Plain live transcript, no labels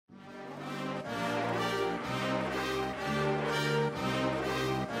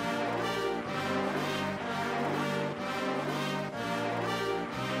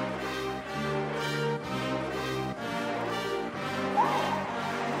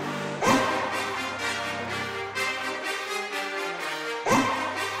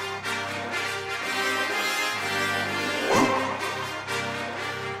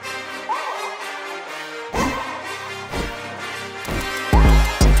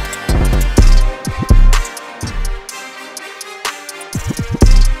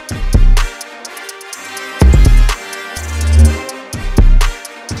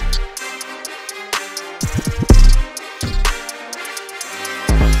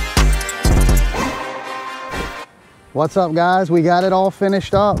What's up, guys? We got it all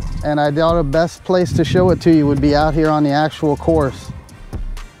finished up, and I thought the best place to show it to you would be out here on the actual course.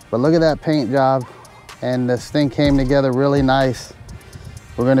 But look at that paint job, and this thing came together really nice.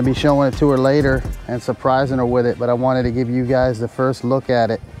 We're going to be showing it to her later and surprising her with it, but I wanted to give you guys the first look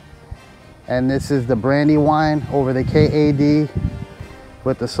at it. And this is the Brandywine over the KAD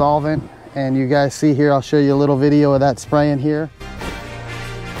with the solvent, and you guys see here, I'll show you a little video of that spraying here.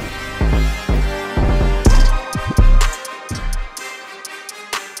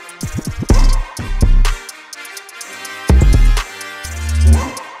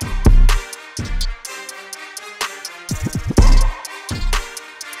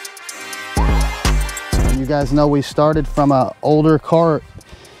 You guys know we started from an older cart,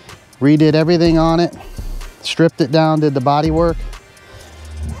 redid everything on it, stripped it down, did the body work,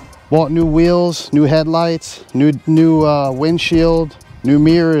 bought new wheels, new headlights, new windshield, new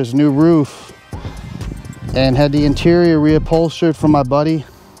mirrors, new roof, and had the interior reupholstered from my buddy.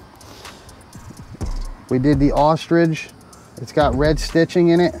 We did the ostrich. It's got red stitching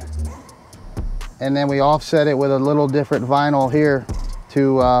in it, and then we offset it with a little different vinyl here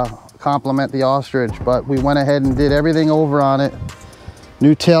to complement the ostrich. But we went ahead and did everything over on it.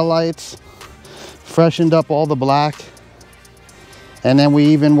 New tail lights, freshened up all the black, and then we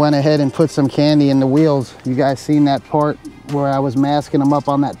even went ahead and put some candy in the wheels. You guys seen that part where I was masking them up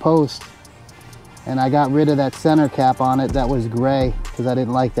on that post, and I got rid of that center cap on it that was gray because I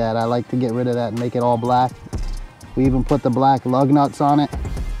didn't like that. I like to get rid of that and make it all black. We even put the black lug nuts on it,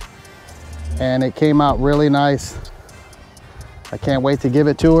 and it came out really nice. I can't wait to give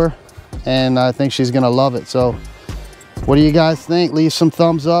it to her, and I think she's gonna love it. So what do you guys think? Leave some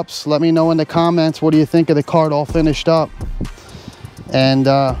thumbs ups. Let me know in the comments, what do you think of the cart all finished up? And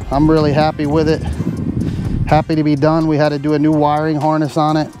I'm really happy with it. Happy to be done. We had to do a new wiring harness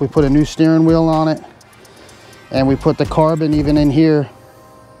on it. We put a new steering wheel on it, and we put the carbon even in here.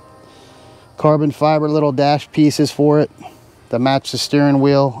 Carbon fiber little dash pieces for it that match the steering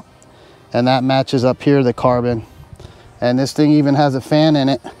wheel, and that matches up here the carbon. And this thing even has a fan in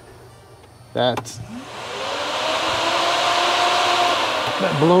it that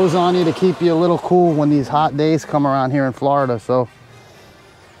blows on you to keep you a little cool when these hot days come around here in Florida. So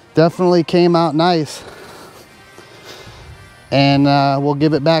definitely came out nice, and we'll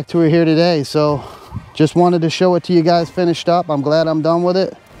give it back to her here today. So just wanted to show it to you guys finished up. I'm glad I'm done with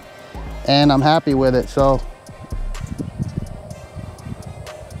it, and I'm happy with it. So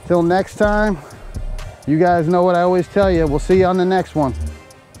till next time, you guys know what I always tell you. We'll see you on the next one.